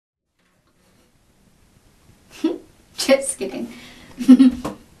Just kidding.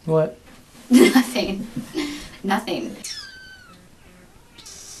 What? Nothing. Nothing.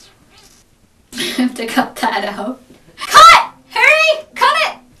 I have to cut that out. Cut! Hurry! Cut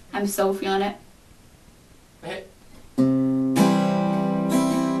it! I'm so feeling it. Hey.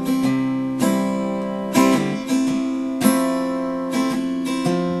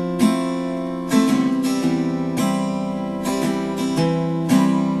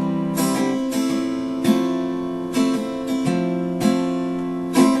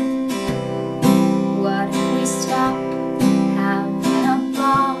 What if we stop having a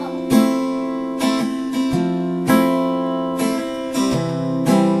ball?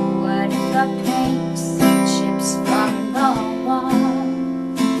 What if the paint chips from the wall?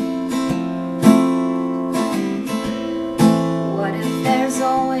 What if there's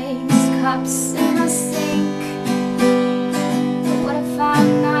always cups in the sink? But what if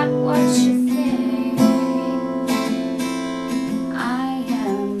I'm not what you think I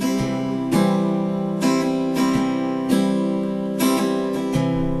am?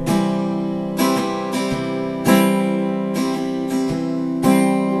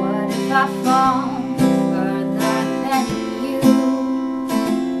 What if I fall